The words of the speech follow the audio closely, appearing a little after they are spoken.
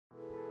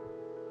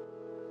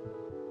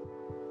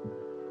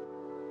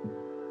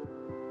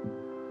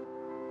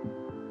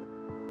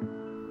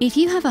If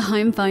you have a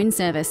home phone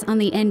service on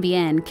the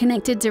NBN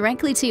connected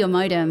directly to your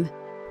modem,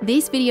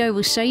 this video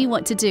will show you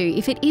what to do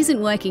if it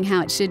isn't working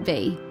how it should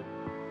be.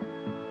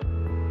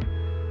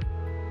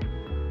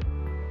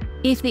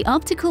 If the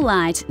optical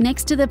light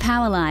next to the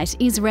power light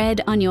is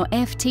red on your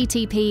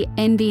FTTP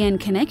NBN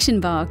connection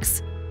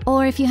box,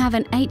 or if you have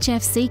an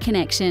HFC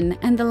connection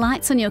and the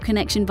lights on your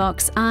connection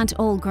box aren't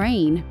all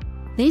green,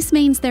 this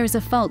means there is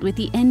a fault with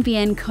the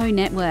NBN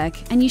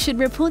co-network and you should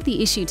report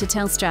the issue to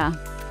Telstra.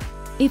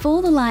 If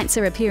all the lights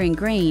are appearing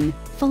green,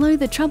 follow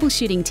the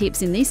troubleshooting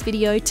tips in this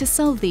video to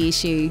solve the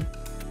issue.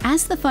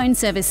 As the phone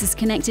service is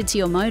connected to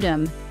your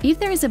modem, if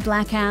there is a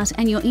blackout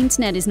and your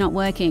internet is not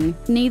working,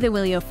 neither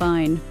will your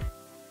phone.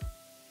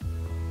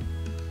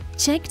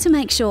 Check to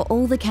make sure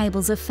all the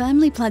cables are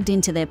firmly plugged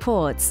into their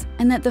ports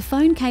and that the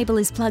phone cable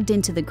is plugged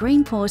into the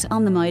green port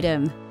on the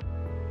modem.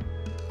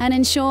 And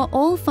ensure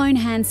all phone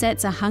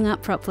handsets are hung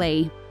up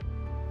properly.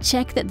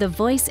 Check that the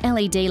voice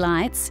LED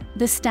lights,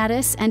 the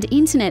status and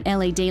internet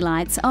LED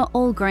lights are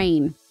all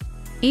green.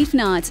 If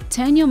not,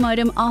 turn your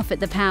modem off at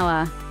the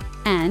power.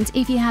 And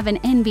if you have an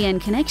NBN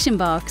connection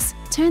box,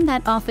 turn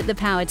that off at the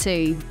power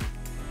too.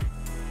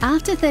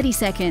 After 30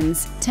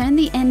 seconds, turn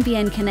the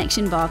NBN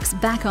connection box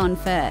back on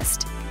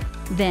first.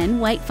 Then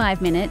wait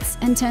 5 minutes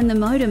and turn the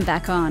modem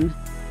back on.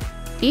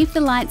 If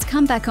the lights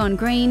come back on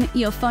green,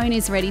 your phone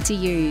is ready to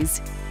use.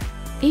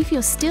 If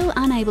you're still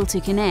unable to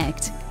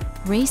connect,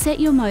 reset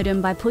your modem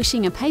by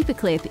pushing a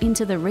paperclip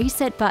into the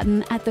reset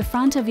button at the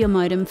front of your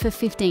modem for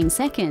 15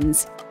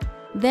 seconds.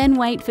 Then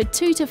wait for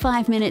 2 to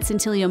 5 minutes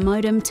until your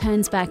modem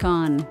turns back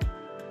on.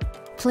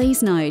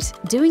 Please note,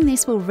 doing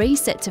this will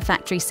reset to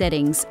factory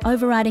settings,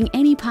 overriding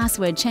any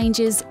password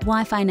changes,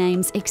 Wi-Fi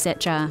names,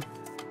 etc.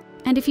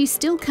 And if you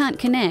still can't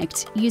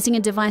connect using a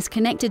device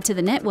connected to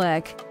the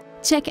network,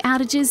 check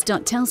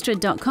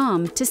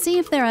outages.telstra.com to see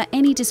if there are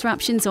any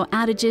disruptions or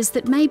outages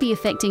that may be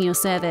affecting your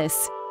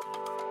service.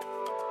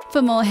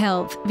 For more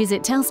help,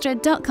 visit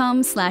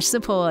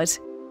telstra.com/support.